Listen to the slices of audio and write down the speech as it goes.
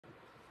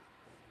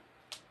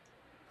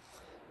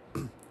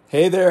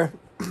Hey there.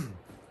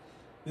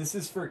 This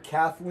is for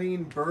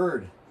Kathleen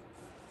Bird.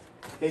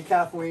 Hey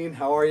Kathleen,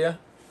 how are you?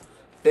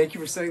 Thank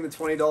you for sending the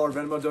 $20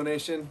 Venmo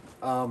donation.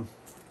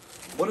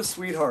 What a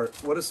sweetheart.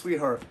 What a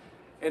sweetheart.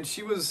 And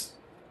she was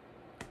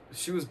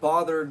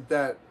bothered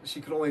that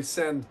she could only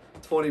send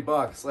 20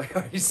 bucks. Like,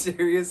 are you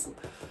serious?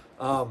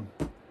 Pimp,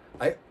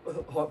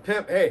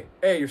 hey,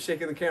 you're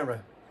shaking the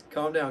camera.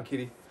 Calm down,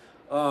 kitty.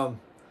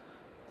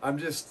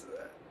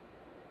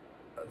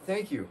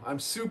 Thank you. I'm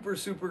super,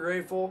 super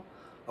grateful.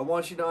 I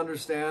want you to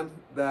understand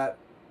that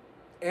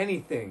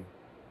anything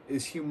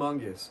is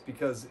humongous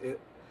because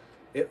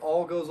it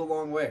all goes a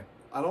long way.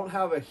 I don't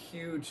have a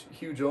huge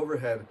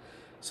overhead,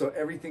 so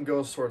everything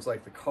goes towards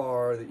like the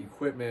car, the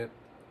equipment,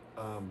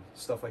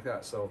 stuff like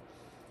that. So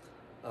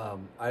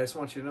I just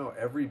want you to know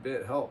every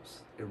bit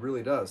helps. It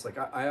really does. Like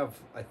I have,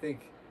 I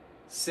think,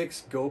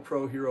 6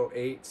 GoPro Hero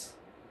 8s,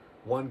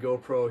 1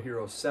 GoPro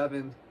Hero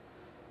 7,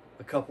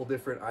 a couple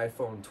different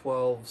iPhone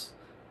 12s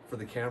for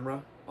the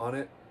camera on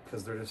it,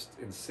 because they're just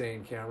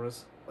insane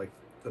cameras, like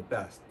the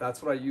best.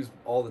 That's what I use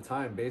all the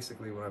time,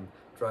 basically, when I'm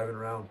driving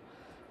around.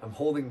 I'm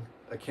holding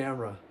a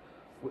camera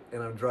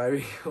and I'm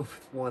driving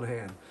with one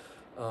hand.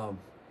 I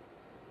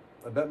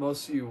bet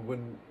most of you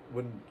wouldn't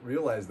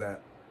realize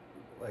that,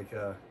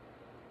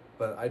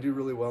 but I do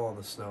really well on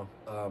the snow.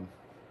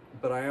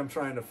 But I am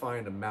trying to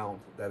find a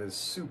mount that is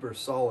super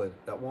solid,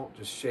 that won't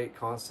just shake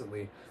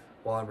constantly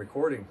while I'm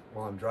recording,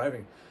 while I'm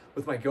driving.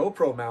 With my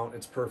GoPro mount,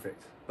 it's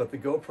perfect, but the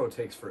GoPro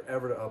takes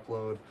forever to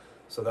upload,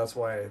 so that's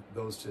why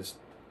those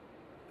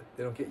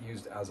they don't get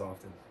used as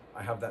often.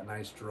 I have that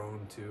nice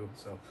drone too.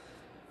 So,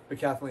 but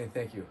Kathleen,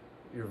 thank you.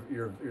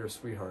 You're a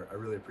sweetheart. I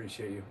really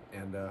appreciate you.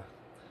 And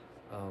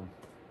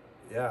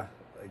yeah,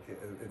 like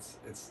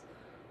it's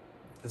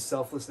the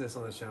selflessness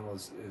on this channel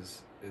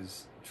is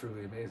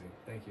truly amazing.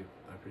 Thank you.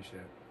 I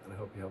appreciate it, and I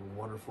hope you have a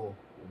wonderful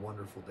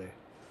day.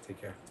 Take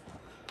care.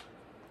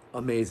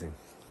 Amazing.